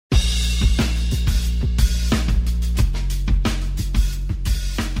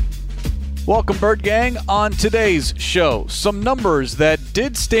Welcome, Bird Gang. On today's show, some numbers that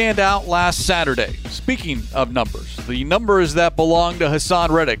did stand out last Saturday. Speaking of numbers, the numbers that belong to Haason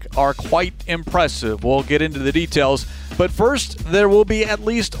Reddick are quite impressive. We'll get into the details. But first, there will be at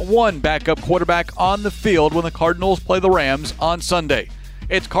least one backup quarterback on the field when the Cardinals play the Rams on Sunday.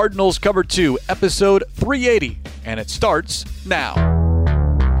 It's Cardinals Cover 2, episode 380, and it starts now.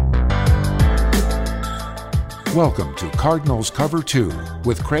 Welcome to Cardinals Cover 2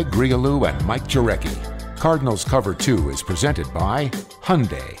 with Craig Grialou and Mike Jurecki. Cardinals Cover 2 is presented by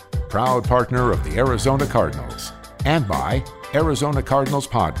Hyundai, proud partner of the Arizona Cardinals, and by Arizona Cardinals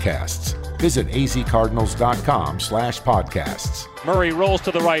Podcasts. Visit azcardinals.com/podcasts. Murray rolls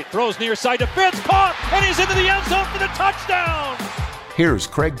to the right, throws near side to Fitz, caught, and he's into the end zone for the touchdown! Here's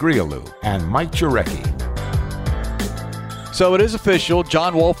Craig Grialou and Mike Jurecki. So it is official.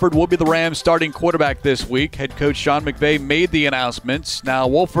 John Wolford will be the Rams' starting quarterback this week. Head coach Sean McVay made the announcements. Now,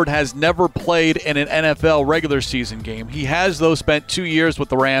 Wolford has never played in an NFL regular season game. He has, though, spent 2 years with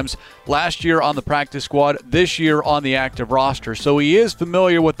the Rams, last year on the practice squad, this year on the active roster. So he is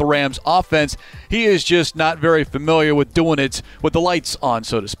familiar with the Rams' offense. He is just not very familiar with doing it with the lights on,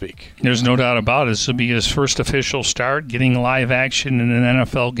 so to speak. There's no doubt about it. This will be his first official start, getting live action in an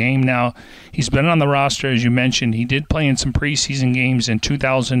NFL game. Now, he's been on the roster, as you mentioned. He did play in some preseason games in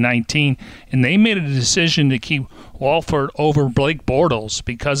 2019, and they made a decision to keep Wolford over Blake Bortles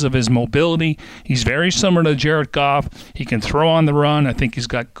because of his mobility. He's very similar to Jared Goff. He can throw on the run. I think he's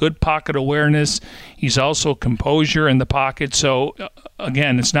got good pocket awareness. He's also composure in the pocket. So,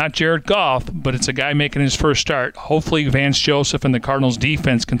 again, it's not Jared Goff, but it's a guy making his first start. Hopefully Vance Joseph and the Cardinals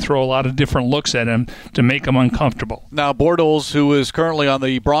defense can throw a lot of different looks at him to make him uncomfortable. Now, Bortles, who is currently on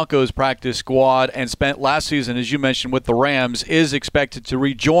the Broncos practice squad and spent last season, as you mentioned, with the Rams, is expected to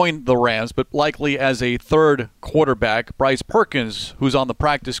rejoin the Rams, but likely as a third quarterback. Bryce Perkins, who's on the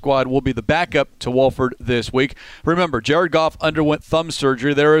practice squad, will be the backup to Wolford this week. Remember, Jared Goff underwent thumb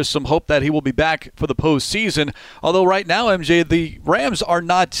surgery. There is some hope that he will be back for the postseason. Although right now, MJ, the Rams are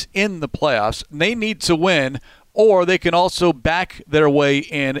not in the playoffs. They need to win, or they can also back their way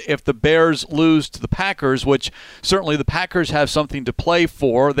in if the Bears lose to the Packers, which certainly the Packers have something to play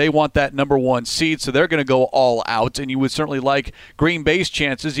for. They want that number one seed, so they're going to go all out, and you would certainly like Green Bay's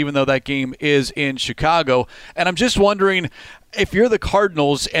chances, even though that game is in Chicago. And I'm just wondering, if you're the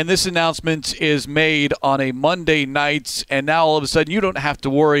Cardinals and this announcement is made on a Monday night and now all of a sudden you don't have to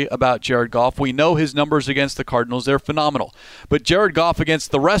worry about Jared Goff. We know his numbers against the Cardinals. They're phenomenal. But Jared Goff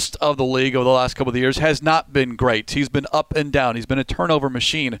against the rest of the league over the last couple of years has not been great. He's been up and down. He's been a turnover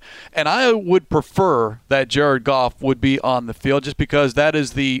machine. And I would prefer that Jared Goff would be on the field just because that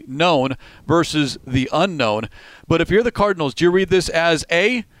is the known versus the unknown. But if you're the Cardinals, do you read this as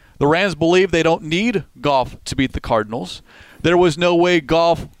A, the Rams believe they don't need Goff to beat the Cardinals? There was no way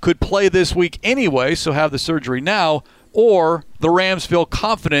Goff could play this week anyway, so have the surgery now, or the Rams feel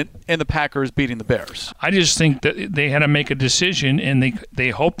confident in the Packers beating the Bears? I just think that they had to make a decision, and they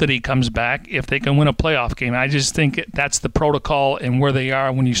hope that he comes back if they can win a playoff game. I just think that's the protocol and where they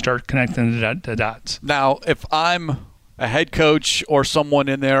are when you start connecting the dots. Now, if I'm a head coach or someone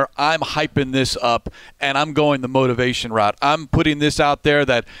in there, I'm hyping this up and I'm going the motivation route. I'm putting this out there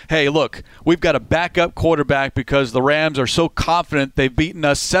that, hey, look, we've got a backup quarterback because the Rams are so confident they've beaten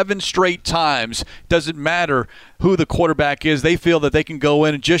us 7 straight times. Doesn't matter who the quarterback is. They feel that they can go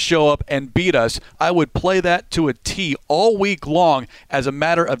in and just show up and beat us. I would play that to a T all week long as a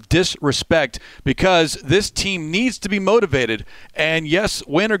matter of disrespect because this team needs to be motivated. And yes,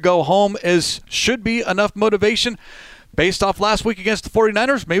 win or go home should be enough motivation. Based off last week against the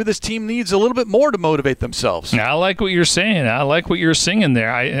 49ers, maybe this team needs a little bit more to motivate themselves. I like what you're saying. I like what you're singing there.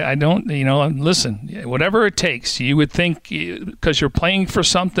 I don't, listen, whatever it takes. You would think because you're playing for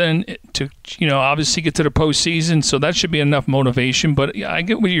something to, obviously get to the postseason, so that should be enough motivation. But I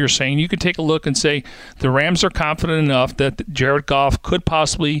get what you're saying. You could take a look and say the Rams are confident enough that Jared Goff could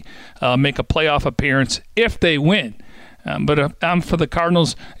possibly make a playoff appearance if they win. But if I'm for the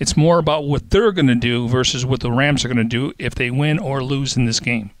Cardinals, it's more about what they're going to do versus what the Rams are going to do if they win or lose in this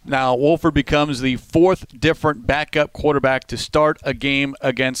game. Now, Wolford becomes the 4th different backup quarterback to start a game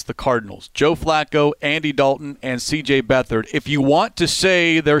against the Cardinals. Joe Flacco, Andy Dalton, and C.J. Beathard. If you want to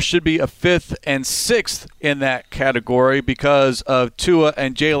say there should be a 5th and 6th in that category because of Tua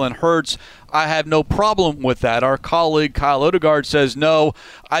and Jalen Hurts, I have no problem with that. Our colleague Kyle Odegaard says no.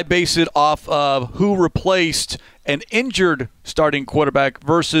 I base it off of who replaced an injured starting quarterback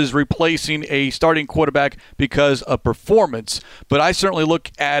versus replacing a starting quarterback because of performance. But I certainly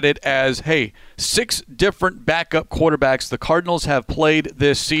look at it as, hey, 6 different backup quarterbacks the Cardinals have played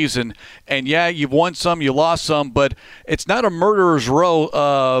this season. And yeah, you've won some, you lost some, but it's not a murderer's row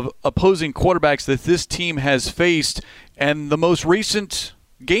of opposing quarterbacks that this team has faced. And the most recent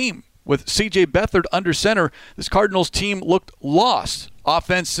game with C.J. Beathard under center, this Cardinals team looked lost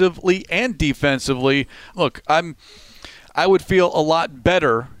offensively and defensively. Look, I would feel a lot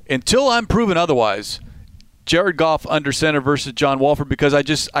better until I'm proven otherwise. Jared Goff under center versus John Wolford, because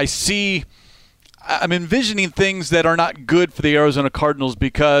I'm envisioning things that are not good for the Arizona Cardinals,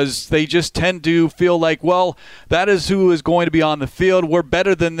 because they just tend to feel like, well, that is who is going to be on the field. We're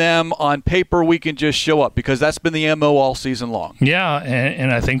better than them. On paper, we can just show up, because that's been the MO all season long. Yeah,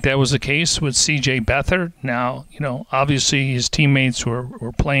 and I think that was the case with C.J. Beathard. Now, obviously his teammates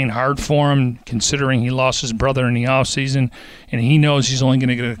were playing hard for him, considering he lost his brother in the offseason, and he knows he's only going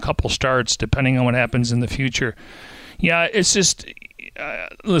to get a couple starts depending on what happens in the future. Yeah, it's just,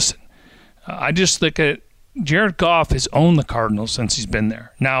 listen, I just look at Jared Goff has owned the Cardinals since he's been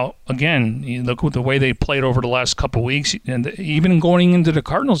there. Now, again, you look at the way they played over the last couple of weeks, and even going into the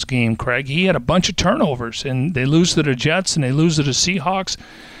Cardinals game, Craig, he had a bunch of turnovers, and they lose to the Jets and they lose to the Seahawks.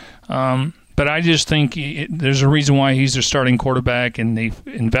 But I just think there's a reason why he's their starting quarterback, and they've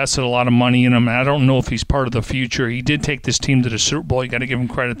invested a lot of money in him. And I don't know if he's part of the future. He did take this team to the Super Bowl. You got to give him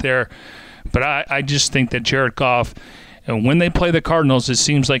credit there. But I just think that Jared Goff, and when they play the Cardinals, it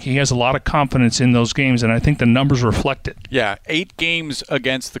seems like he has a lot of confidence in those games, and I think the numbers reflect it. Yeah, 8 games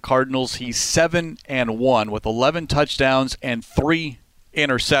against the Cardinals. He's 7-1 with 11 touchdowns and 3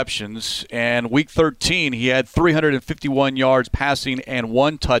 interceptions. And Week 13, he had 351 yards passing and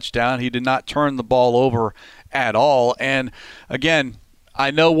 1 touchdown. He did not turn the ball over at all. And again,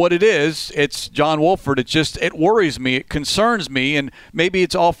 I know what it is. It's John Wolford. It worries me. It concerns me. And maybe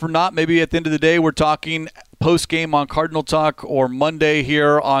it's all for naught. Maybe at the end of the day, we're talking post-game on Cardinal Talk, or Monday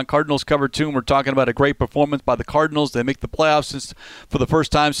here on Cardinals Cover 2, and we're talking about a great performance by the Cardinals. They make the playoffs for the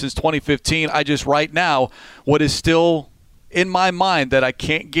first time since 2015. Right now, what is still in my mind that I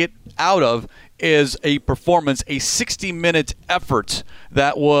can't get out of is a performance, a 60-minute effort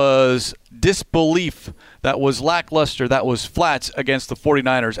that was disbelief, that was lackluster, that was flat against the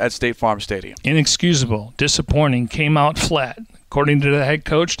 49ers at State Farm Stadium. Inexcusable, disappointing, came out flat. According to the head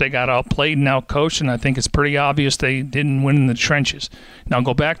coach, they got outplayed and outcoached, and I think it's pretty obvious they didn't win in the trenches. Now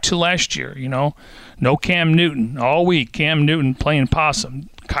go back to last year, no Cam Newton. All week, Cam Newton playing possum.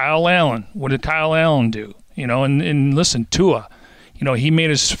 Kyle Allen, what did Kyle Allen do? And listen, Tua, he made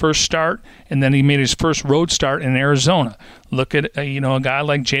his first start, and then he made his first road start in Arizona. Look at, a guy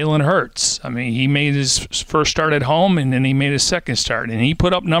like Jalen Hurts. I mean, he made his first start at home, and then he made his second start, and he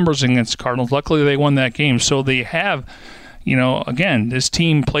put up numbers against the Cardinals. Luckily, they won that game, so they have – again, this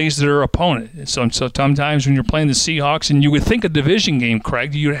team plays their opponent. So sometimes when you're playing the Seahawks, and you would think a division game,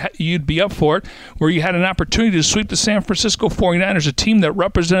 Craig, you'd be up for it, where you had an opportunity to sweep the San Francisco 49ers, a team that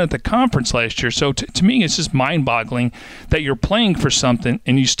represented the conference last year. So to me, it's just mind-boggling that you're playing for something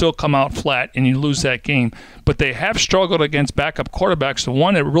and you still come out flat and you lose that game. But they have struggled against backup quarterbacks. The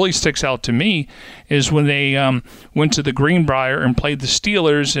one that really sticks out to me is when they went to the Greenbrier and played the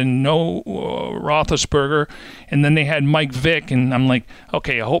Steelers, and no Roethlisberger, and then they had Mike Vick, and I'm like,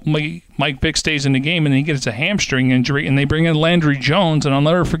 okay, I hope Mike Vick stays in the game, and then he gets a hamstring injury, and they bring in Landry Jones, and I'll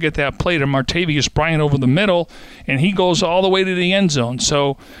never forget that play to Martavius Bryant over the middle, and he goes all the way to the end zone.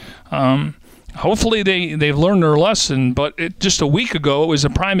 So hopefully they've learned their lesson, but just a week ago, it was a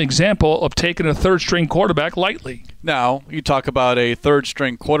prime example of taking a third-string quarterback lightly. Now, you talk about a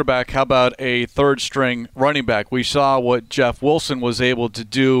third-string quarterback. How about a third-string running back? We saw what Jeff Wilson was able to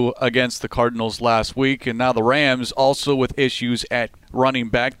do against the Cardinals last week, and now the Rams also with issues at running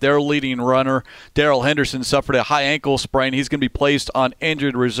back. Their leading runner, Darrell Henderson, suffered a high ankle sprain. He's going to be placed on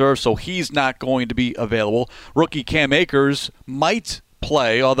injured reserve, so he's not going to be available. Rookie Cam Akers might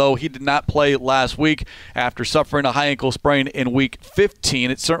play, although he did not play last week after suffering a high ankle sprain in Week 15.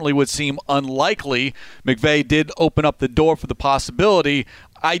 It certainly would seem unlikely. McVay did open up the door for the possibility.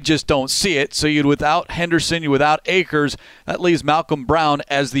 I just don't see it. So without Henderson, without Akers, that leaves Malcolm Brown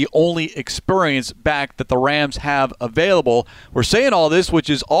as the only experienced back that the Rams have available. We're saying all this,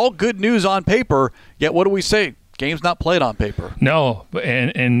 which is all good news on paper, yet what do we say? Game's not played on paper. No,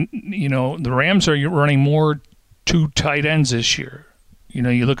 and the Rams are running more 2 tight ends this year.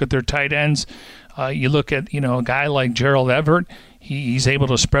 You look at their tight ends. You look at, a guy like Gerald Everett. He's able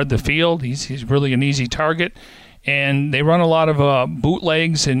to spread the field. He's really an easy target. And they run a lot of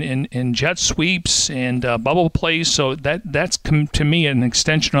bootlegs and jet sweeps and bubble plays. So that's to me, an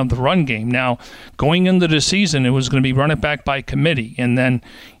extension of the run game. Now, going into the season, it was going to be run it back by committee. And then,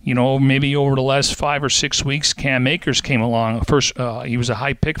 maybe over the last 5 or 6 weeks, Cam Akers came along. First, he was a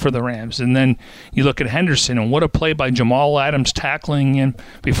high pick for the Rams. And then you look at Henderson, and what a play by Jamal Adams tackling him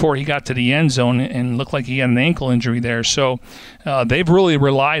before he got to the end zone and looked like he had an ankle injury there. So they've really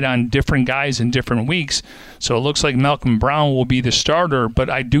relied on different guys in different weeks. So it looks like Malcolm Brown will be the starter, but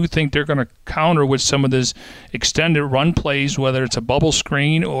I do think they're going to counter with some of this extended run plays, whether it's a bubble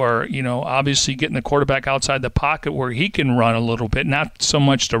screen or, obviously getting the quarterback outside the pocket where he can run a little bit, not so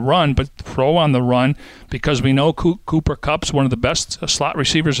much to run, but throw on the run, because we know Cooper Kupp's one of the best slot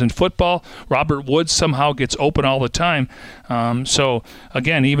receivers in football. Robert Woods somehow gets open all the time. So,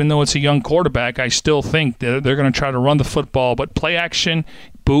 again, even though it's a young quarterback, I still think that they're going to try to run the football, but play action,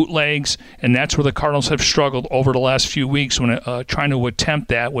 bootlegs, and that's where the Cardinals have struggled over the last few weeks when trying to attempt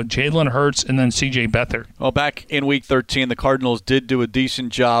that with Jalen Hurts and then C.J. Beathard. Well, back in Week 13, the Cardinals did do a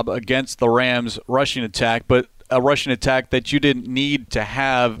decent job against the Rams' rushing attack, but a rushing attack that you didn't need to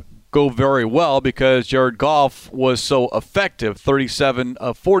have go very well because Jared Goff was so effective, 37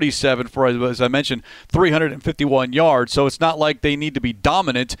 of 47 for, as I mentioned, 351 yards. So it's not like they need to be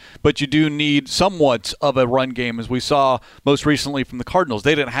dominant, but you do need somewhat of a run game, as we saw most recently from the Cardinals.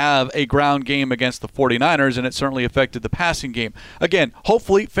 They didn't have a ground game against the 49ers, and it certainly affected the passing game. Again,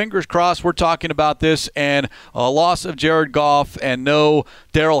 hopefully, fingers crossed, we're talking about this, and a loss of Jared Goff and no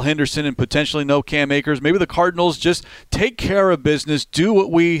Darrell Henderson and potentially no Cam Akers. Maybe the Cardinals just take care of business, do what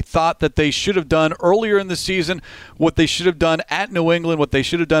we thought that they should have done earlier in the season, what they should have done at New England, what they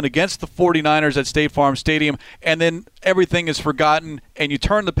should have done against the 49ers at State Farm Stadium, and then everything is forgotten and you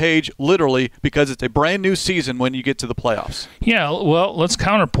turn the page literally because it's a brand new season when you get to the playoffs. Yeah, well, let's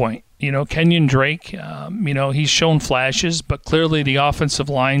counterpoint. Kenyon Drake, he's shown flashes, but clearly the offensive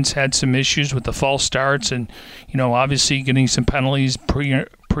lines had some issues with the false starts and, obviously getting some penalties pre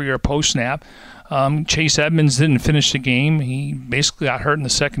or post-snap. Chase Edmonds didn't finish the game. He basically got hurt in the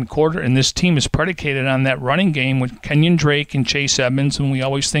second quarter, and this team is predicated on that running game with Kenyon Drake and Chase Edmonds, and we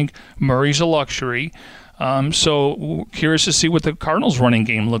always think Murray's a luxury. So curious to see what the Cardinals' running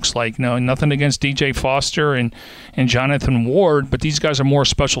game looks like. No, nothing against DJ Foster and Jonathan Ward, but these guys are more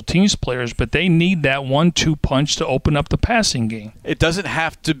special teams players, but they need that 1-2 punch to open up the passing game. It doesn't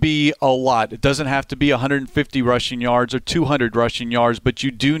have to be a lot. It doesn't have to be 150 rushing yards or 200 rushing yards, but you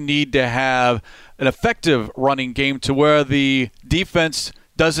do need to have an effective running game to where the defense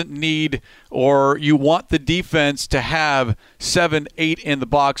doesn't need, or you want the defense to have 7-8 in the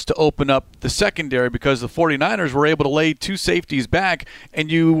box to open up the secondary, because the 49ers were able to lay two safeties back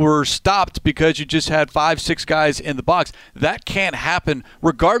and you were stopped because you just had 5-6 guys in the box. That can't happen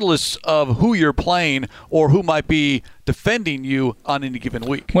regardless of who you're playing or who might be defending you on any given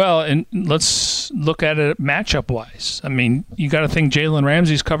week. Well, and let's look at it matchup-wise. I mean, you got to think Jalen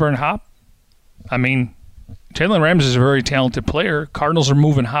Ramsey's covering Hop. I mean, Jalen Ramsey is a very talented player. Cardinals are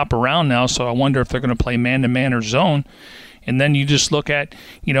moving Hop around now, so I wonder if they're going to play man-to-man or zone. And then you just look at,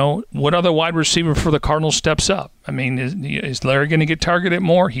 what other wide receiver for the Cardinals steps up. I mean, is Larry going to get targeted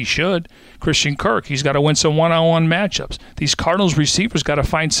more? He should. Christian Kirk, he's got to win some one-on-one matchups. These Cardinals receivers got to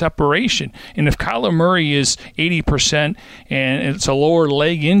find separation. And if Kyler Murray is 80% and it's a lower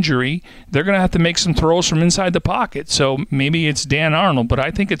leg injury, they're going to have to make some throws from inside the pocket. So maybe it's Dan Arnold, but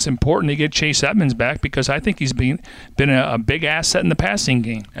I think it's important to get Chase Edmonds back because I think he's been a big asset in the passing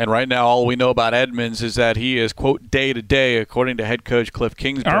game. And right now, all we know about Edmonds is that he is, quote, day-to-day, according to head coach Cliff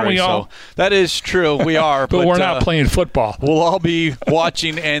Kingsbury. Aren't we all? So that is true. We are. but we're not playing football. We'll all be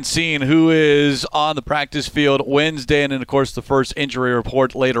watching and seeing who is on the practice field Wednesday, and then, of course, the first injury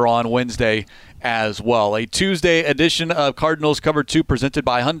report later on Wednesday as well. A Tuesday edition of Cardinals Cover 2 presented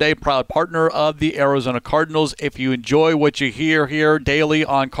by Hyundai, proud partner of the Arizona Cardinals. If you enjoy what you hear here daily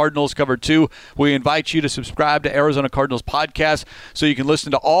on Cardinals Cover 2, we invite you to subscribe to Arizona Cardinals podcast so you can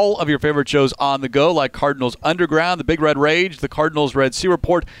listen to all of your favorite shows on the go, like Cardinals Underground, The Big Red Rage, the Cardinals Red Sea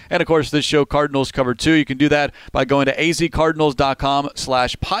Report, and, of course, this show, Cardinals Cover 2. You can do that by going to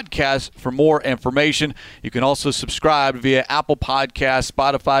azcardinals.com/podcast for more information. You can also subscribe via Apple Podcasts,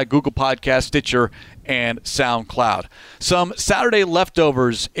 Spotify, Google Podcasts, Stitcher, and SoundCloud. Some Saturday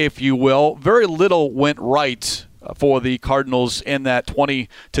leftovers, if you will. Very little went right for the Cardinals in that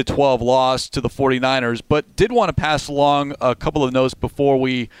 20-12 loss to the 49ers, but did want to pass along a couple of notes before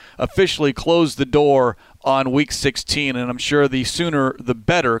we officially close the door on Week 16, and I'm sure the sooner the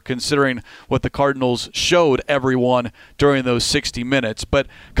better, considering what the Cardinals showed everyone during those 60 minutes. But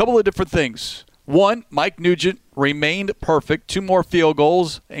a couple of different things. One, Mike Nugent remained perfect. 2 more field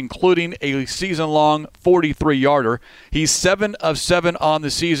goals, including a season-long 43-yarder. He's 7 of 7 on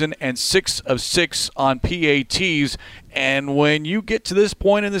the season and 6 of 6 on PATs. And when you get to this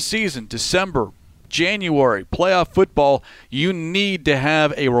point in the season, December, January, playoff football, you need to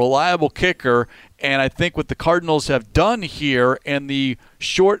have a reliable kicker. And I think what the Cardinals have done here and the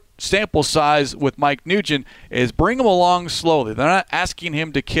short sample size with Mike Nugent is bring him along slowly. They're not asking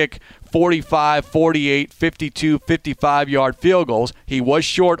him to kick 45, 48, 52, 55-yard field goals. He was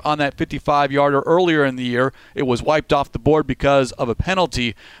short on that 55-yarder earlier in the year. It was wiped off the board because of a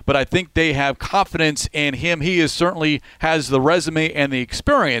penalty, but I think they have confidence in him. He certainly has the resume and the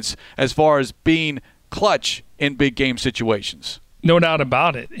experience as far as being clutch in big game situations. No doubt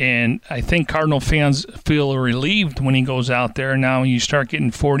about it. And I think Cardinal fans feel relieved when he goes out there. Now you start getting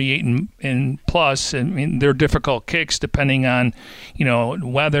 48 and plus. I mean, they're difficult kicks depending on,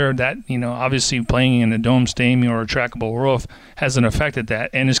 weather. That, obviously playing in a dome stadium or a trackable roof hasn't affected that.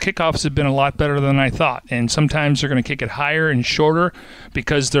 And his kickoffs have been a lot better than I thought. And sometimes they're going to kick it higher and shorter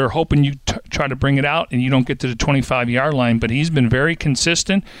because they're hoping you try to bring it out and you don't get to the 25-yard line. But he's been very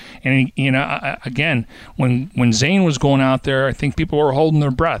consistent. And, again, when Zane was going out there, I think people were holding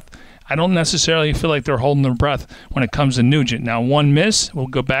their breath. I don't necessarily feel like they're holding their breath when it comes to Nugent. Now, one miss, we'll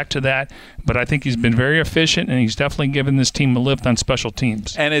go back to that, but I think he's been very efficient, and he's definitely given this team a lift on special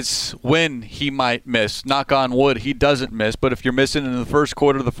teams. And it's when he might miss. Knock on wood, he doesn't miss, but if you're missing in the first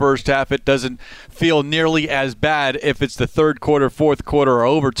quarter, the first half, it doesn't feel nearly as bad if it's the third quarter, fourth quarter, or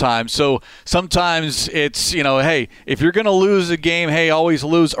overtime. So sometimes it's, hey, if you're going to lose a game, always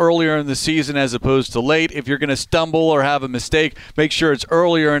lose earlier in the season as opposed to late. If you're going to stumble or have a mistake, make sure it's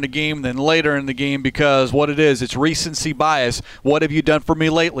earlier in the game than later in the game, because what it is, it's recency bias. What have you done for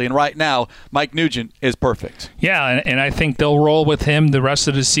me lately? And right now, Mike Nugent is perfect. Yeah, and I think they'll roll with him the rest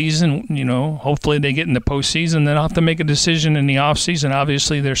of the season. Hopefully they get in the postseason. Then they'll have to make a decision in the offseason.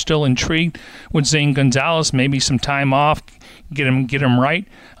 Obviously, they're still intrigued with Zane Gonzalez. Maybe some time off, get him right.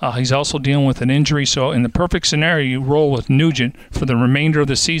 He's also dealing with an injury. So in the perfect scenario, you roll with Nugent for the remainder of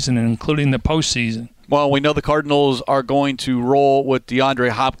the season, and including the postseason. Well, we know the Cardinals are going to roll with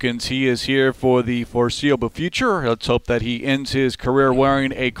DeAndre Hopkins. He is here for the foreseeable future. Let's hope that he ends his career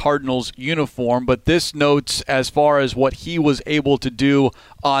wearing a Cardinals uniform. But this notes as far as what he was able to do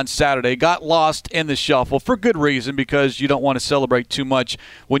on Saturday. Got lost in the shuffle for good reason, because you don't want to celebrate too much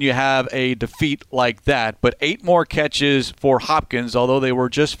when you have a defeat like that. But 8 more catches for Hopkins, although they were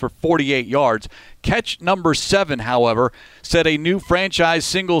just for 48 yards. Catch number 7, however, set a new franchise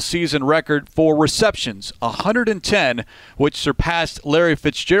single-season record for receptions, 110, which surpassed Larry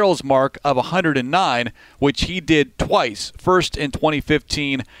Fitzgerald's mark of 109, which he did twice, first in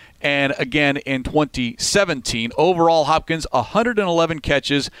 2015 and again in 2017. Overall, Hopkins, 111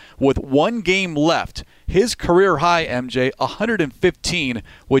 catches with 1 game left. His career high, MJ, 115,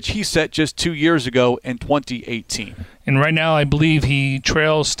 which he set just 2 years ago in 2018. And right now, I believe he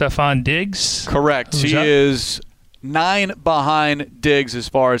trails Stephon Diggs. Correct. He is 9 behind Diggs as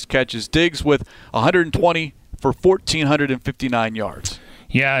far as catches. Diggs with 120 for 1,459 yards.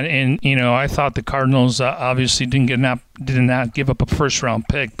 Yeah, and I thought the Cardinals obviously did not give up a first-round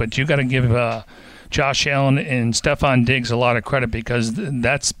pick, but you got to give Josh Allen and Stephon Diggs a lot of credit, because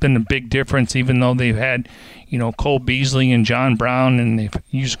that's been a big difference, even though they've had, Cole Beasley and John Brown, and they've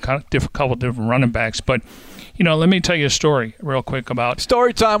used a couple different running backs. But, let me tell you a story real quick about...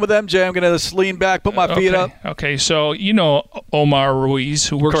 Story time with MJ. I'm going to just lean back, put my feet up. Okay, so Omar Ruiz,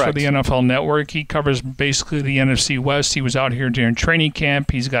 who works for the NFL Network. He covers basically the NFC West. He was out here during training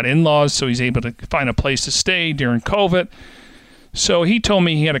camp. He's got in-laws, so he's able to find a place to stay during COVID. So he told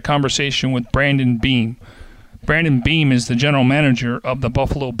me he had a conversation with Brandon Beam. Brandon Beam is the general manager of the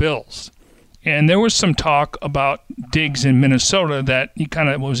Buffalo Bills. And there was some talk about Diggs in Minnesota that he kind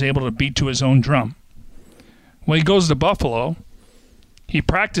of was able to beat to his own drum. Well, he goes to Buffalo. He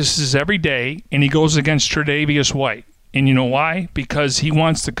practices every day, and he goes against Tre'Davious White. And you know why? Because he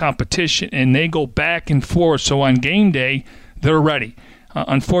wants the competition, and they go back and forth. So on game day, they're ready.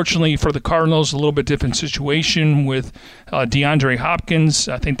 Unfortunately for the Cardinals, a little bit different situation with DeAndre Hopkins.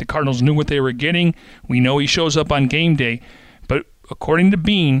 I think the Cardinals knew what they were getting. We know he shows up on game day. But according to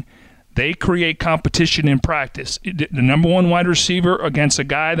Bean, they create competition in practice. The number 1 wide receiver against a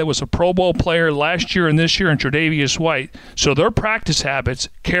guy that was a Pro Bowl player last year and this year in Tre'Davious White. So their practice habits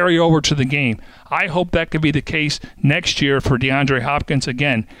carry over to the game. I hope that could be the case next year for DeAndre Hopkins.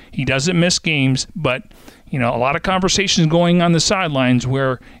 Again, he doesn't miss games, but a lot of conversations going on the sidelines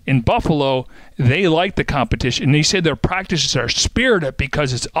where in Buffalo, they like the competition. And they say their practices are spirited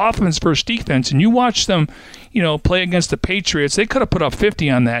because it's offense versus defense. And you watch them, play against the Patriots. They could have put up 50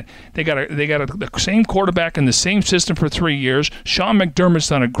 on that. They got the same quarterback in the same system for 3 years. Sean McDermott's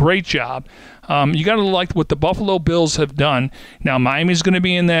done a great job. You got to like what the Buffalo Bills have done. Now Miami's going to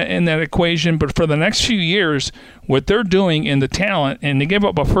be in that equation, but for the next few years, what they're doing in the talent, and they gave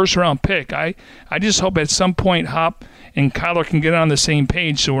up a first-round pick. I just hope at some point Hop and Kyler can get on the same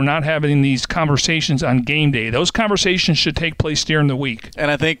page so we're not having these conversations on game day. Those conversations should take place during the week. And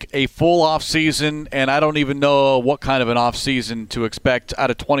I think a full off season, and I don't even know what kind of an off season to expect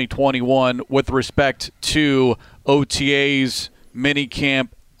out of 2021 with respect to OTAs, minicamp,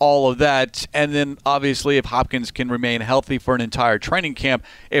 all of that. And then obviously if Hopkins can remain healthy for an entire training camp,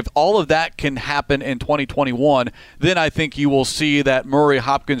 if all of that can happen in 2021, then I think you will see that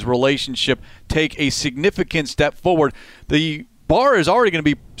Murray-Hopkins relationship take a significant step forward. The bar is already going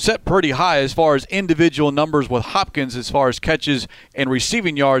to be set pretty high as far as individual numbers with Hopkins as far as catches and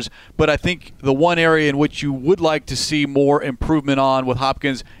receiving yards, but I think the one area in which you would like to see more improvement on with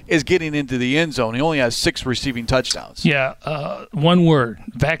Hopkins is getting into the end zone. He only has 6 receiving touchdowns. Yeah, one word,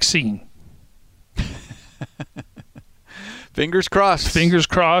 vaccine. Fingers crossed. Fingers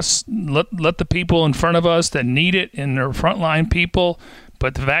crossed. Let the people in front of us that need it and their frontline people,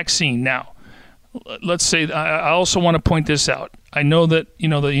 but the vaccine. Now, let's say I also want to point this out. I know that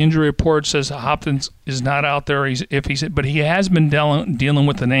the injury report says Hopkins is not out there. But he has been dealing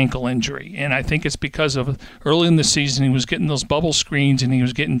with an ankle injury, and I think it's because of early in the season he was getting those bubble screens and he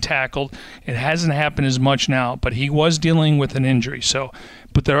was getting tackled. It hasn't happened as much now, but he was dealing with an injury. So,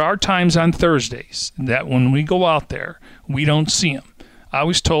 but there are times on Thursdays that when we go out there, we don't see him. I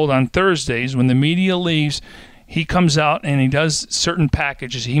was told on Thursdays when the media leaves, he comes out and he does certain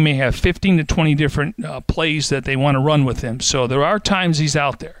packages. He may have 15 to 20 different plays that they want to run with him. So there are times he's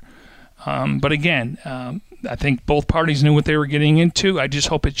out there. But again, I think both parties knew what they were getting into. I just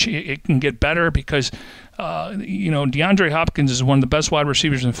hope it can get better because, DeAndre Hopkins is one of the best wide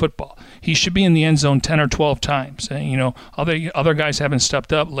receivers in football. He should be in the end zone 10 or 12 times. Other guys haven't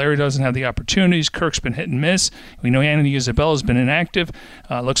stepped up. Larry doesn't have the opportunities. Kirk's been hit and miss. We know Anthony Isabella's been inactive.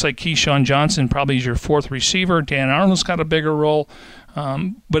 Looks like Keyshawn Johnson probably is your 4th receiver. Dan Arnold's got a bigger role.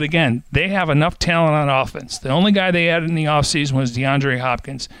 But again, they have enough talent on offense. The only guy they added in the offseason was DeAndre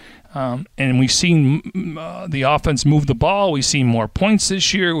Hopkins. And we've seen the offense move the ball. We've seen more points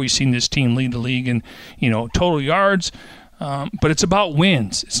this year. We've seen this team lead the league in, total yards. But it's about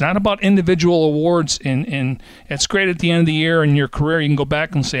wins. It's not about individual awards. And it's great at the end of the year in your career. You can go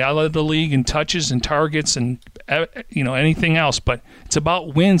back and say, I led the league in touches and targets and, anything else. But it's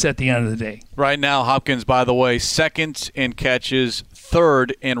about wins at the end of the day. Right now, Hopkins, by the way, 2nd in catches,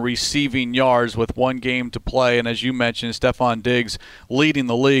 3rd in receiving yards with 1 game to play. And as you mentioned, Stephon Diggs leading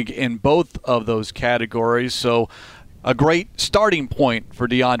the league in both of those categories. So a great starting point for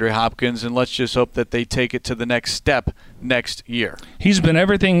DeAndre Hopkins, and let's just hope that they take it to the next step next year. He's been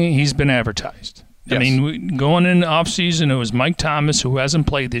everything he's been advertised. Yes. I mean, going in the offseason, it was Mike Thomas, who hasn't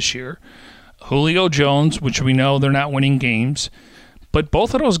played this year, Julio Jones, which we know they're not winning games, but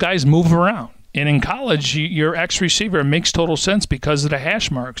both of those guys move around. And in college, your ex-receiver makes total sense because of the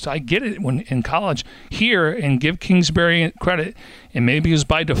hash marks. I get it when in college. Here, and give Kingsbury credit, and maybe it was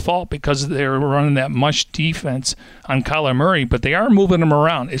by default because they were running that much defense on Kyler Murray, but they are moving them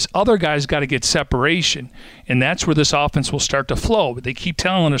around. It's other guys got to get separation, and that's where this offense will start to flow. But they keep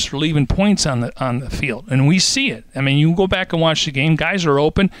telling us they're leaving points on the field, and we see it. I mean, you can go back and watch the game. Guys are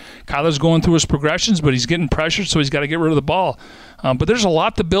open. Kyler's going through his progressions, but he's getting pressured, so he's got to get rid of the ball. But there's a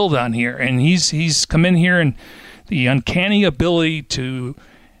lot to build on here, and he's come in here and the uncanny ability to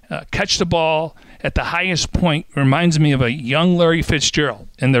catch the ball at the highest point reminds me of a young Larry Fitzgerald,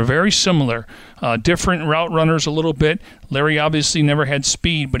 and they're very similar. Different route runners a little bit. Larry obviously never had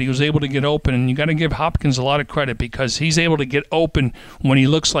speed, but he was able to get open, and you got to give Hopkins a lot of credit because he's able to get open when he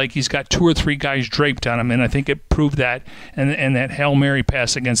looks like he's got 2 or 3 guys draped on him, and I think it proved that and that Hail Mary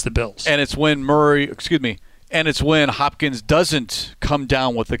pass against the Bills. And it's when And it's when Hopkins doesn't come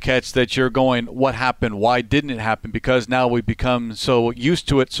down with the catch that you're going, what happened? Why didn't it happen? Because now we become so used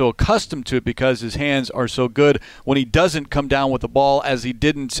to it, so accustomed to it because his hands are so good. When he doesn't come down with the ball as he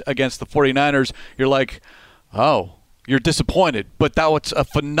didn't against the 49ers, you're like, oh, you're disappointed. But that was a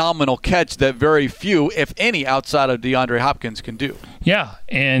phenomenal catch that very few, if any, outside of DeAndre Hopkins can do. Yeah,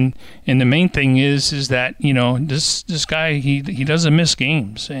 and the main thing is that, this guy, he doesn't miss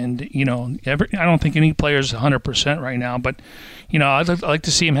games. And, I don't think any player is 100% right now. But, I'd like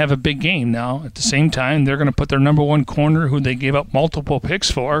to see him have a big game now. At the same time, they're going to put their number 1 corner, who they gave up multiple picks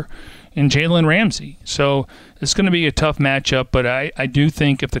for, in Jalen Ramsey. So it's going to be a tough matchup, but I do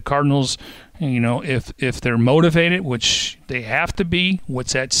think if the Cardinals, if they're motivated, which they have to be,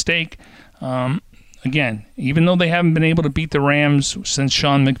 what's at stake, again, even though they haven't been able to beat the Rams since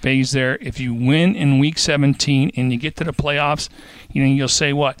Sean McVay's there, if you win in Week 17 and you get to the playoffs, you'll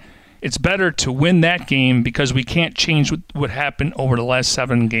say what? It's better to win that game because we can't change what happened over the last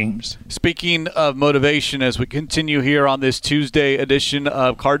 7 games. Speaking of motivation, as we continue here on this Tuesday edition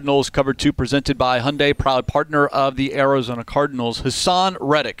of Cardinals Cover 2 presented by Hyundai, proud partner of the Arizona Cardinals, Haason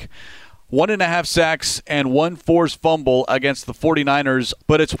Reddick. 1.5 sacks and 1 forced fumble against the 49ers,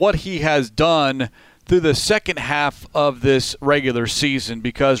 but it's what he has done through the second half of this regular season,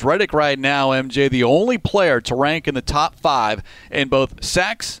 because Reddick right now, MJ, the only player to rank in the top 5 in both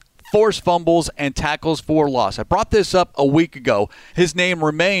sacks, forced fumbles, and tackles for loss. I brought this up a week ago. His name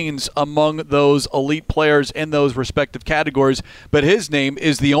remains among those elite players in those respective categories, but his name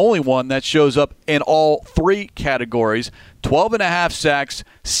is the only one that shows up in all 3 categories: 12.5 sacks,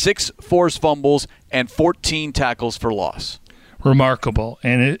 6 forced fumbles, and 14 tackles for loss. Remarkable,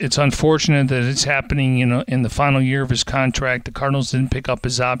 and it's unfortunate that it's happening in the final year of his contract. The Cardinals didn't pick up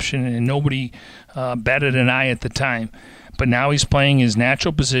his option, and nobody batted an eye at the time. But now he's playing his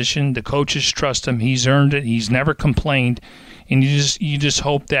natural position. The coaches trust him. He's earned it. He's never complained, and you just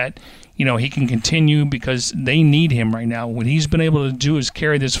hope that he can continue because they need him right now. What he's been able to do is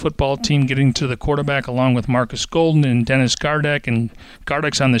carry this football team, getting to the quarterback along with Marcus Golden and Dennis Gardeck, and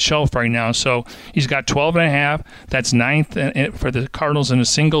Gardeck's on the shelf right now. So he's got 12.5. That's 9th for the Cardinals in a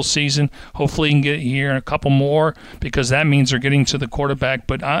single season. Hopefully he can get here a couple more because that means they're getting to the quarterback.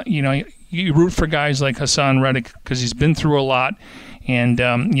 But you root for guys like Haason Reddick because he's been through a lot, and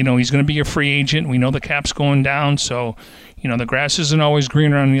he's going to be a free agent. We know the cap's going down, so the grass isn't always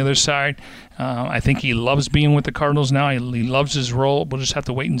greener on the other side. I think he loves being with the Cardinals now. He loves his role. We'll just have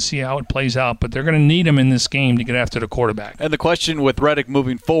to wait and see how it plays out. But they're going to need him in this game to get after the quarterback. And the question with Reddick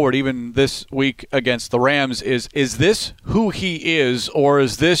moving forward, even this week against the Rams, is this who he is, or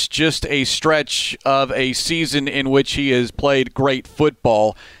is this just a stretch of a season in which he has played great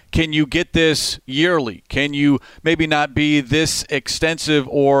football? Can you get this yearly? Can you maybe not be this extensive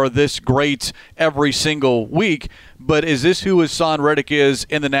or this great every single week? But is this who Haason Reddick is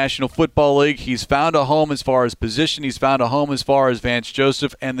in the National Football League? He's found a home as far as position. He's found a home as far as Vance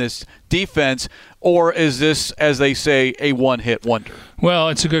Joseph and this defense. Or is this, as they say, a one-hit wonder? Well,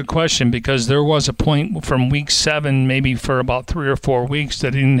 it's a good question because there was a point from Week 7, maybe for about 3 or 4 weeks,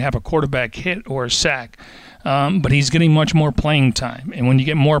 that he didn't have a quarterback hit or a sack. But he's getting much more playing time. And when you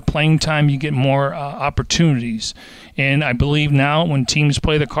get more playing time, you get more opportunities. And I believe now when teams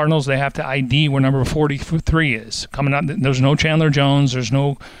play the Cardinals, they have to ID where number 43 is. Coming out, there's no Chandler Jones. There's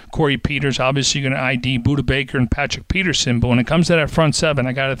no Corey Peters. Obviously, you're going to ID Budda Baker and Patrick Peterson. But when it comes to that front 7,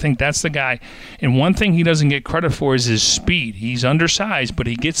 I got to think that's the guy. And one thing he doesn't get credit for is his speed. He's undersized, but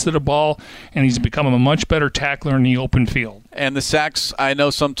he gets to the ball, and he's become a much better tackler in the open field. And the sacks, I know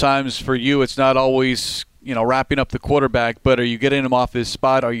sometimes for you it's not always wrapping up the quarterback, but are you getting him off his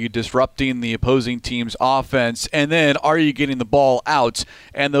spot? Are you disrupting the opposing team's offense? And then are you getting the ball out?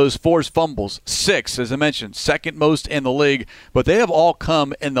 And those forced fumbles, 6, as I mentioned, second most in the league, but they have all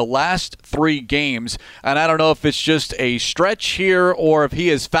come in the last 3 games. And I don't know if it's just a stretch here or if he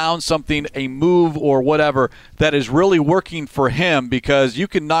has found something, a move or whatever, that is really working for him, because you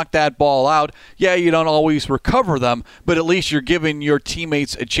can knock that ball out. Yeah, you don't always recover them, but at least you're giving your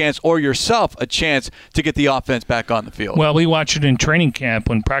teammates a chance or yourself a chance to get the offense back on the field. Well, we watch it in training camp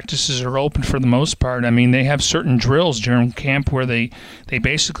when practices are open for the most part. I mean, they have certain drills during camp where they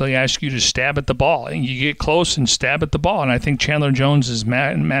basically ask you to stab at the ball. And you get close and stab at the ball. And I think Chandler Jones has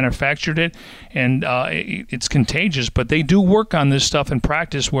manufactured it, and it's contagious. But they do work on this stuff in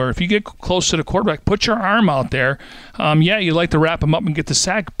practice where if you get close to the quarterback, put your arm out there. You like to wrap him up and get the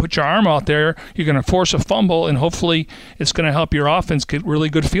sack. Put your arm out there. You're going to force a fumble, and hopefully it's going to help your offense get really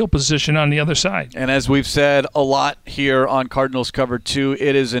good field position on the other side. And as we've said a lot here on Cardinals Cover 2,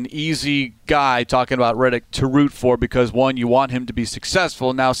 it is an easy guy, talking about Reddick, to root for because, one, you want him to be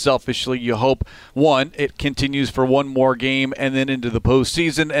successful. Now, selfishly, you hope, one, it continues for one more game and then into the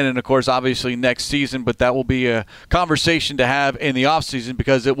postseason, and then, of course, obviously next season. But that will be a conversation to have in the offseason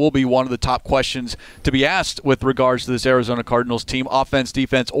because it will be one of the top questions to be asked with regards to this Arizona Cardinals team, offense,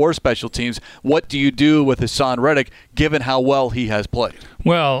 defense, or special teams. What do you do with Haason Reddick given how well he has played?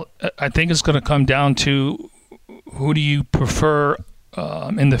 Well, I think it's going to come down to who do you prefer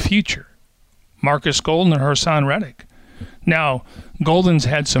in the future, Marcus Golden or Haason Reddick? Now, Golden's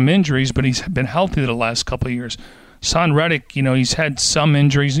had some injuries, but he's been healthy the last couple of years. Son Reddick, he's had some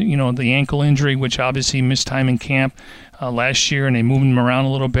injuries, the ankle injury, which obviously missed time in camp last year, and they moved him around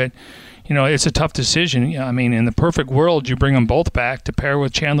a little bit. It's a tough decision. I mean, in the perfect world, you bring them both back to pair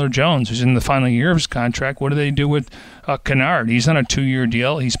with Chandler Jones, who's in the final year of his contract. What do they do with Kennard? He's on a 2-year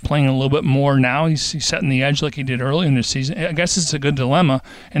deal. He's playing a little bit more now. He's setting the edge like he did early in the season. I guess it's a good dilemma.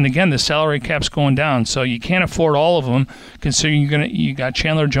 And again, the salary cap's going down, so you can't afford all of them. Considering you got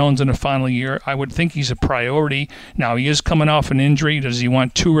Chandler Jones in the final year, I would think he's a priority. Now he is coming off an injury. Does he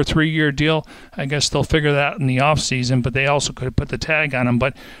want 2 or 3 year deal? I guess they'll figure that out in the offseason. But they also could put the tag on him.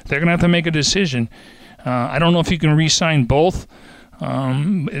 But they're going to have to make a decision. I don't know if you can re-sign both.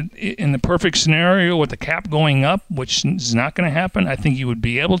 In the perfect scenario with the cap going up, which is not going to happen, I think you would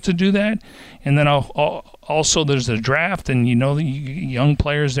be able to do that. And then also there's the draft, and the young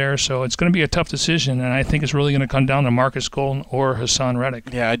players there, so it's going to be a tough decision, and I think it's really going to come down to Marcus Golden or Hassan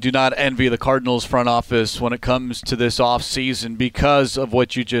Reddick. Yeah, I do not envy the Cardinals front office when it comes to this offseason because of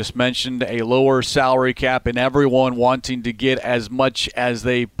what you just mentioned, a lower salary cap and everyone wanting to get as much as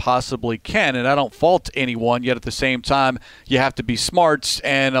they possibly can. And I don't fault anyone, yet at the same time, you have to be smart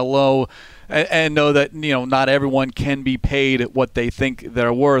and know that not everyone can be paid what they think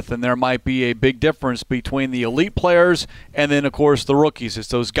they're worth, and there might be a big difference between the elite players and then, of course, the rookies. It's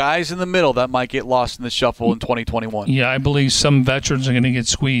those guys in the middle that might get lost in the shuffle in 2021. Yeah, I believe some veterans are going to get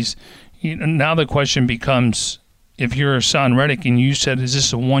squeezed. Now the question becomes, if you're Hassan Reddick and you said, is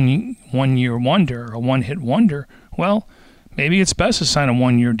this a one-year wonder, a one-hit wonder? Well, maybe it's best to sign a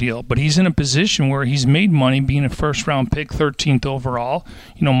 1-year deal, but he's in a position where he's made money being a first-round pick, 13th overall.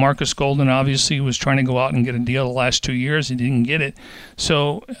 Marcus Golden obviously was trying to go out and get a deal the last 2 years. He didn't get it.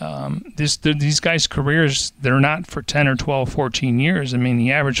 So these guys' careers, they're not for 10 or 12, 14 years. I mean,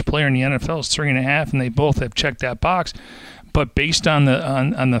 the average player in the NFL is 3.5, and they both have checked that box. But based on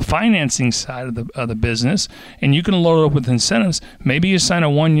the financing side of the business, and you can load it up with incentives, maybe you sign a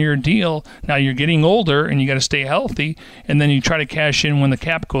 1-year deal. Now you're getting older and you got to stay healthy, and then you try to cash in when the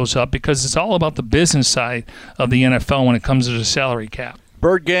cap goes up, because it's all about the business side of the NFL when it comes to the salary cap.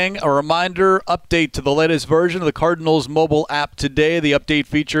 Bird Gang, a reminder, update to the latest version of the Cardinals mobile app today. The update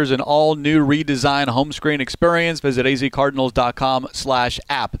features an all-new redesigned home screen experience. Visit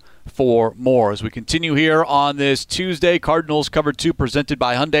azcardinals.com/app for more. As we continue here on this Tuesday, Cardinals Cover 2 presented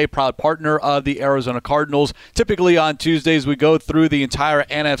by Hyundai, proud partner of the Arizona Cardinals. Typically on Tuesdays, we go through the entire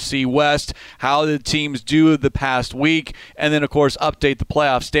NFC West, how the teams do the past week, and then, of course, update the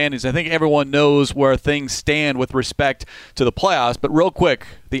playoff standings. I think everyone knows where things stand with respect to the playoffs, but real quick,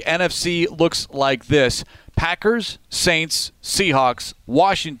 the NFC looks like this. Packers, Saints, Seahawks,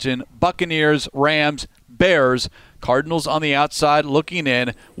 Washington, Buccaneers, Rams, Bears. Cardinals on the outside looking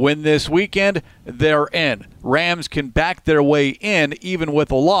in. Win this weekend, they're in. Rams can back their way in even with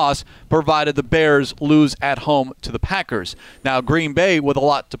a loss, provided the Bears lose at home to the Packers. Now, Green Bay with a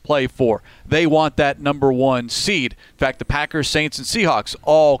lot to play for. They want that number 1 seed. In fact, the Packers, Saints, and Seahawks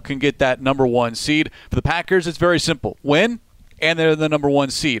all can get that number 1 seed. For the Packers, it's very simple. Win, and they're the number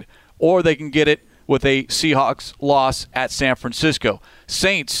 1 seed. Or they can get it with a Seahawks loss at San Francisco.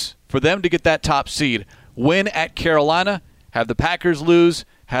 Saints, for them to get that top seed, win at Carolina, have the Packers lose,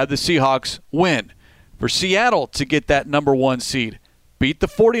 have the Seahawks win. For Seattle to get that number 1 seed, beat the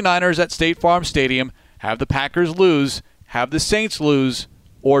 49ers at State Farm Stadium, have the Packers lose, have the Saints lose,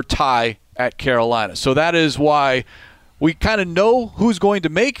 or tie at Carolina. So that is why we kind of know who's going to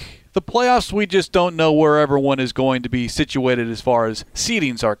make the playoffs. We just don't know where everyone is going to be situated as far as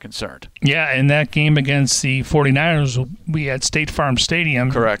seedings are concerned. Yeah, and that game against the 49ers will be at State Farm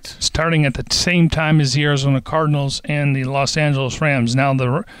Stadium. Correct. Starting at the same time as the Arizona Cardinals and the Los Angeles Rams. Now,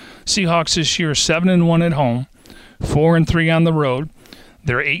 the Seahawks this year are 7-1 at home, 4-3 on the road.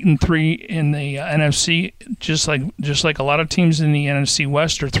 They're 8-3 in the NFC, just like a lot of teams in the NFC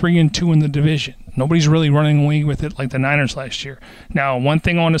West are 3-2 in the division. Nobody's really running away with it like the Niners last year. Now, one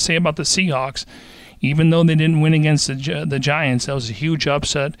thing I want to say about the Seahawks, even though they didn't win against the Giants, that was a huge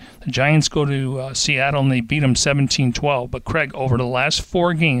upset. The Giants go to Seattle and they beat them 17-12. But Craig, over the last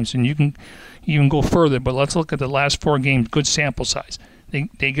 4 games, and you can even go further, but let's look at the last 4 games, good sample size.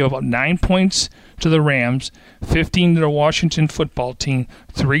 They give up 9 points to the Rams, 15 to the Washington football team,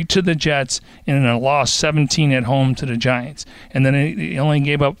 3 to the Jets, and a loss 17 at home to the Giants. And then they only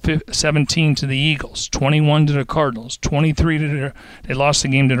gave up 17 to the Eagles, 21 to the Cardinals, 23 to they lost the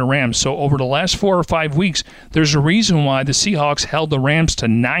game to the Rams. So over the last 4 or 5 weeks, there's a reason why the Seahawks held the Rams to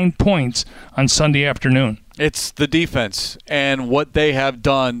 9 points on Sunday afternoon. It's the defense and what they have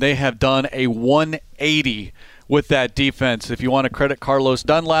done. They have done a 180 with that defense. If you want to credit Carlos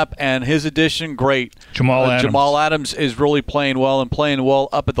Dunlap and his addition, great. Jamal Adams is really playing well and playing well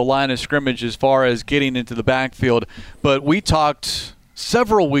up at the line of scrimmage as far as getting into the backfield. But we talked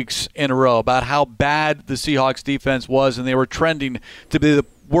several weeks in a row about how bad the Seahawks defense was, and they were trending to be the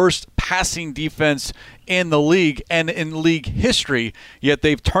worst passing defense in the league and in league history, yet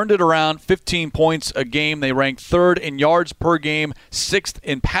they've turned it around. 15 points a game. They rank 3rd in yards per game, 6th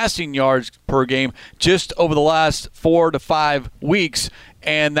in passing yards per game just over the last 4 to 5 weeks.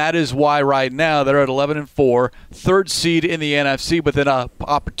 And that is why right now they're at 11-4, 3rd seed in the NFC, with an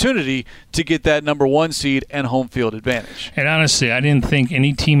opportunity to get that number 1 seed and home field advantage. And honestly, I didn't think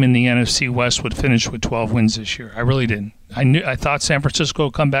any team in the NFC West would finish with 12 wins this year. I really didn't. I thought San Francisco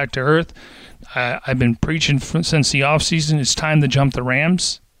would come back to earth. I've been preaching since the offseason, it's time to jump the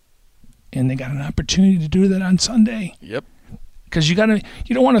Rams, and they got an opportunity to do that on Sunday. Yep. Because you don't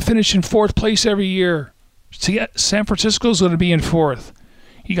want to finish in 4th place every year. See, San Francisco's going to be in 4th.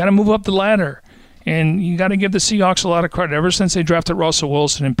 You got to move up the ladder, and you got to give the Seahawks a lot of credit. Ever since they drafted Russell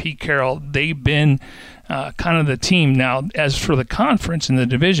Wilson and Pete Carroll, they've been kind of the team. Now, as for the conference and the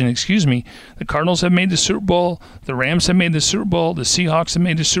division, the Cardinals have made the Super Bowl, the Rams have made the Super Bowl, the Seahawks have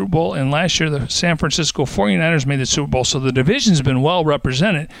made the Super Bowl, and last year the San Francisco 49ers made the Super Bowl. So the division's been well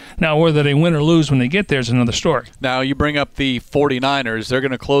represented. Now, whether they win or lose when they get there is another story. Now, you bring up the 49ers. They're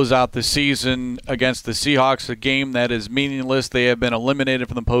going to close out the season against the Seahawks, a game that is meaningless. They have been eliminated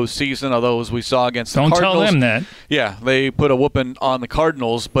from the postseason, although, as we saw against the Cardinals. Don't tell them that. Yeah, they put a whooping on the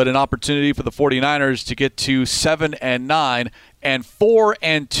Cardinals, but an opportunity for the 49ers to get to 7-9 and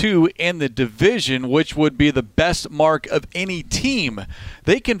 4-2 in the division, which would be the best mark of any team.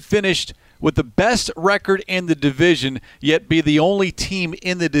 They can finish with the best record in the division, yet be the only team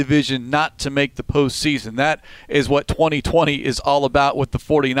in the division not to make the postseason. That is what 2020 is all about with the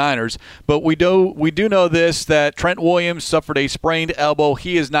 49ers. But we do know this, that Trent Williams suffered a sprained elbow.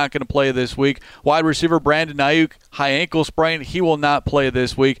 He is not going to play this week. Wide receiver Brandon Ayuk, high ankle sprain. He will not play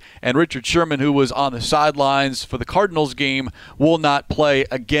this week. And Richard Sherman, who was on the sidelines for the Cardinals game, will not play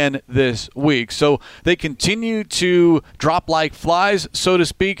again this week. So they continue to drop like flies, so to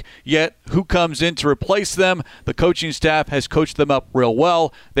speak, yet who comes in to replace them? The coaching staff has coached them up real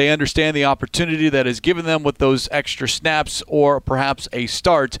well. They understand the opportunity that is given them with those extra snaps or perhaps a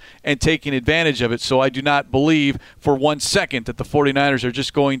start and taking advantage of it. So I do not believe for 1 second that the 49ers are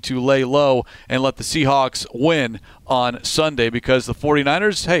just going to lay low and let the Seahawks win on Sunday, because the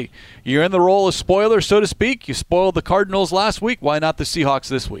 49ers, hey, you're in the role of spoiler, so to speak. You spoiled the Cardinals last week. Why not the Seahawks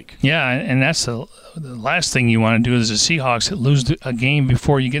this week? Yeah, and that's the last thing you want to do is the Seahawks lose a game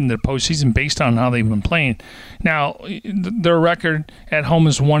before you get into the postseason based on how they've been playing. Now, their record at home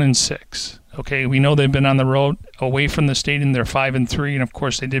is 1-6. Okay, we know they've been on the road away from the stadium. They're 5-3, and of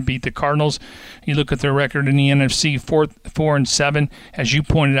course they did beat the Cardinals. You look at their record in the NFC, 4-7. As you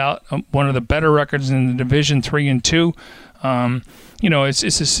pointed out, one of the better records in the division, 3-2. It's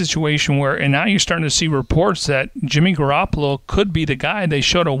a situation where, and now you're starting to see reports that Jimmy Garoppolo could be the guy. They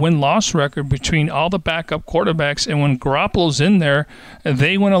showed a win-loss record between all the backup quarterbacks, and when Garoppolo's in there,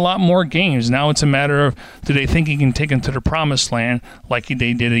 they win a lot more games. Now it's a matter of, do they think he can take them to the promised land like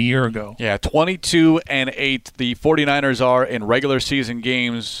they did a year ago? Yeah, 22-8. The 49ers are in regular season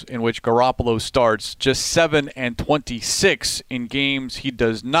games in which Garoppolo starts. Just 7-26 in games he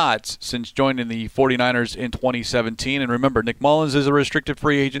does not since joining the 49ers in 2017. And remember, Nick Mullins is a restricted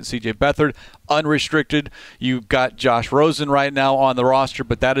free agent. C.J. Beathard, unrestricted. You've got Josh Rosen right now on the roster,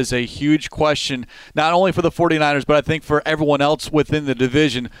 but that is a huge question, not only for the 49ers, but I think for everyone else within the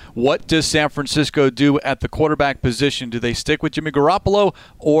division. What does San Francisco do at the quarterback position? Do they stick with Jimmy Garoppolo,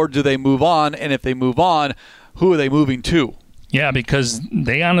 or do they move on? And if they move on, who are they moving to? Yeah, because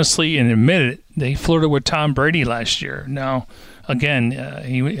they honestly, and admit it, they flirted with Tom Brady last year. Now, again,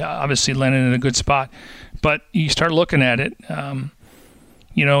 he obviously landed in a good spot. But you start looking at it,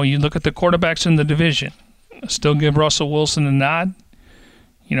 you look at the quarterbacks in the division. Still give Russell Wilson a nod.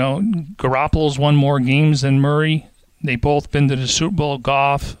 Garoppolo's won more games than Murray. They both been to the Super Bowl,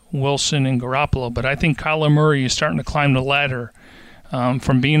 Goff, Wilson, and Garoppolo. But I think Kyler Murray is starting to climb the ladder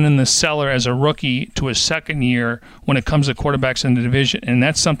from being in the cellar as a rookie to his second year when it comes to quarterbacks in the division. And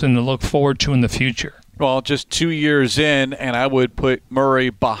that's something to look forward to in the future. Well, just 2 years in, and I would put Murray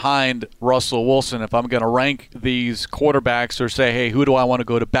behind Russell Wilson if I'm going to rank these quarterbacks or say, hey, who do I want to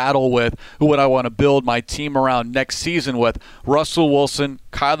go to battle with? Who would I want to build my team around next season with? Russell Wilson,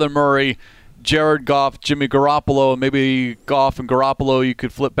 Kyler Murray, Jared Goff, Jimmy Garoppolo. Maybe Goff and Garoppolo you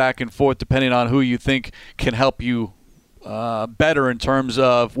could flip back and forth depending on who you think can help you better in terms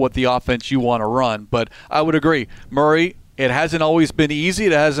of what the offense you want to run. But I would agree, Murray, It hasn't always been easy.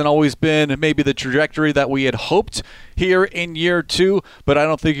 It hasn't always been maybe the trajectory that we had hoped here in year 2, but I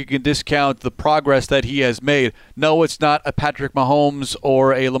don't think you can discount the progress that he has made. No, it's not a Patrick Mahomes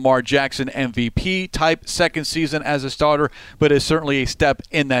or a Lamar Jackson MVP type second season as a starter, but it's certainly a step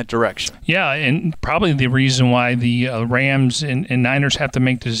in that direction. Yeah, and probably the reason why the Rams and Niners have to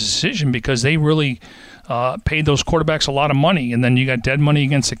make this decision, because they really paid those quarterbacks a lot of money, and then you got dead money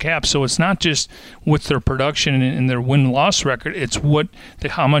against the cap. So it's not just with their production and their win-loss record, it's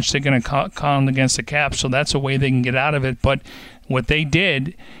how much they're going to count against the cap. So that's a way they can get out of it. But what they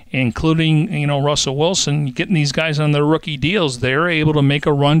did, including Russell Wilson, getting these guys on their rookie deals, they're able to make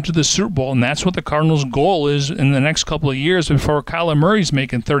a run to the Super Bowl, and that's what the Cardinals' goal is in the next couple of years before Kyler Murray's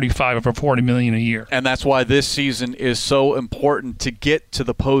making $35 or $40 million a year. And that's why this season is so important to get to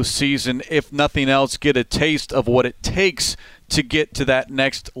the postseason. If nothing else, get a taste of what it takes to get to that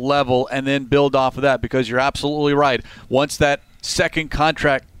next level and then build off of that, because you're absolutely right. Once that second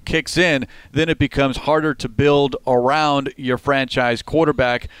contract kicks in, then it becomes harder to build around your franchise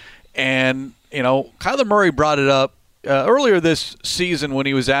quarterback. And, Kyler Murray brought it up earlier this season when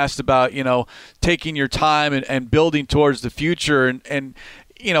he was asked about, taking your time and building towards the future. And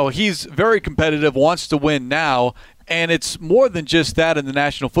he's very competitive, wants to win now. And it's more than just that in the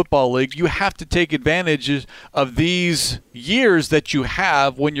National Football League. You have to take advantage of these years that you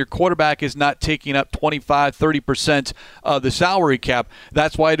have when your quarterback is not taking up 25, 30% of the salary cap.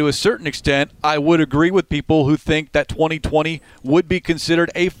 That's why, to a certain extent, I would agree with people who think that 2020 would be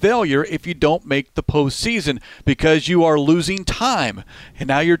considered a failure if you don't make the postseason, because you are losing time. And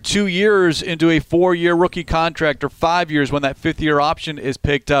now you're 2 years into a 4-year rookie contract, or 5 years when that 5th-year option is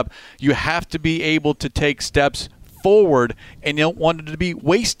picked up. You have to be able to take steps forward, and you don't want it to be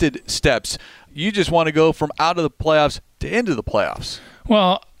wasted steps. You just want to go from out of the playoffs to into the playoffs.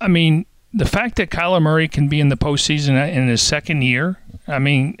 Well, I mean, the fact that Kyler Murray can be in the postseason in his second year, I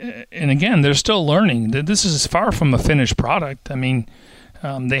mean, and again, they're still learning. This is far from a finished product. I mean,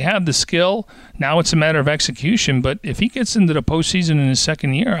 they have the skill. Now it's a matter of execution. But if he gets into the postseason in his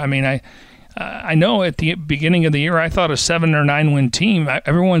second year, I mean, I know at the beginning of the year I thought a 7 or 9 win team.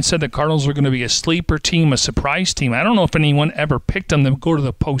 Everyone said the Cardinals were going to be a sleeper team, a surprise team. I don't know if anyone ever picked them to go to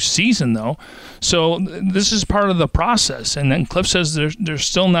the postseason, though. So this is part of the process. And then Cliff says they're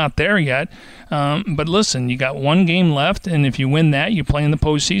still not there yet. But listen, you got 1 game left, and if you win that, you play in the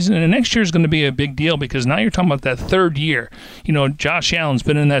postseason. And the next year is going to be a big deal, because now you're talking about that 3rd year. Josh Allen's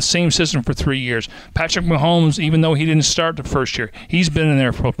been in that same system for 3 years. Patrick Mahomes, even though he didn't start the first year, he's been in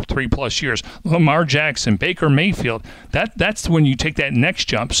there for 3+ years. Lamar Jackson, Baker Mayfield, that's when you take that next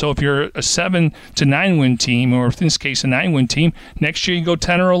jump. So if you're a 7 to 9 win team, or in this case a 9 win team, next year you go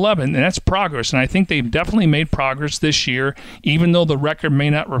 10 or 11, and that's progress. And I think they've definitely made progress this year, even though the record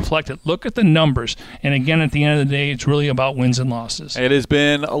may not reflect it. Look at the numbers. And again, at the end of the day, it's really about wins and losses. It has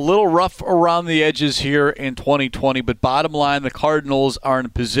been a little rough around the edges here in 2020, but bottom line, the Cardinals are in a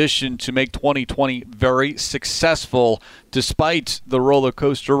position to make 2020 very successful, despite the roller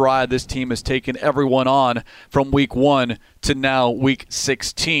coaster ride this team has taken everyone on from week 1 to now week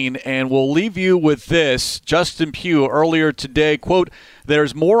 16. And we'll leave you with this. Justin Pugh earlier today, quote,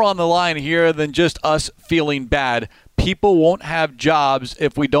 "There's more on the line here than just us feeling bad. People won't have jobs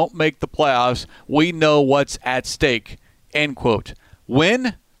if we don't make the playoffs. We know what's at stake," end quote.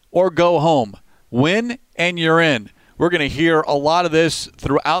 Win or go home. Win and you're in. We're going to hear a lot of this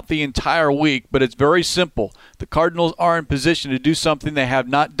throughout the entire week, but it's very simple. The Cardinals are in position to do something they have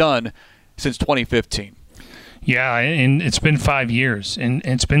not done since 2015. Yeah, and it's been 5 years, and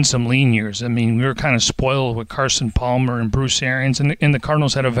it's been some lean years. I mean, we were kind of spoiled with Carson Palmer and Bruce Arians, and the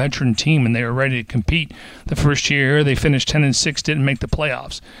Cardinals had a veteran team, and they were ready to compete. The first year, they finished 10-6, didn't make the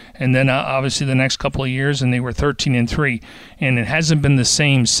playoffs. And then, obviously, the next couple of years, and they were 13-3. And it hasn't been the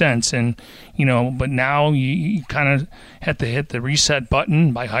same since. And, but now you kind of had to hit the reset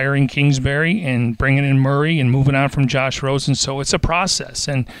button by hiring Kingsbury and bringing in Murray and moving on from Josh Rosen. So it's a process.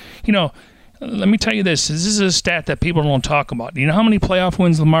 And, let me tell you this. This is a stat that people don't talk about. Do you know how many playoff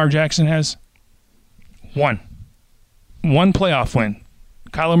wins Lamar Jackson has? 1. 1 playoff win.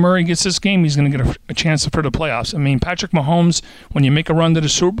 Kyler Murray gets this game, he's going to get a chance for the playoffs. I mean, Patrick Mahomes, when you make a run to the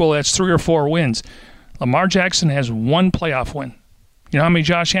Super Bowl, that's 3 or 4 wins. Lamar Jackson has 1 playoff win. You know how many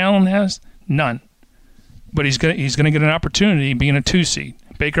Josh Allen has? None. But he's going to get an opportunity being a 2 seed.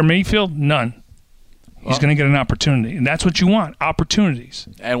 Baker Mayfield? None. He's going to get an opportunity, and that's what you want, opportunities.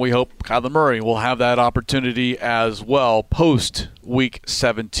 And we hope Kyler Murray will have that opportunity as well post Week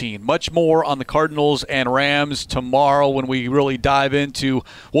 17. Much more on the Cardinals and Rams tomorrow when we really dive into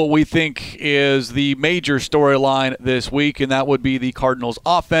what we think is the major storyline this week, and that would be the Cardinals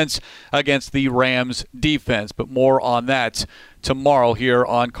offense against the Rams defense. But more on that tomorrow here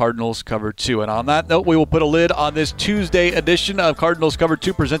on Cardinals Cover 2. And on that note, we will put a lid on this Tuesday edition of Cardinals Cover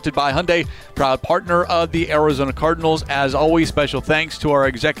 2 presented by Hyundai, proud partner of the Arizona Cardinals. As always, special thanks to our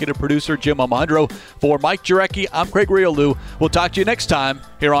executive producer, Jim Alejandro. For Mike Jurecki, I'm Craig Riolu. We'll talk to you next time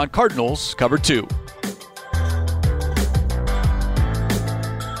here on Cardinals Cover 2.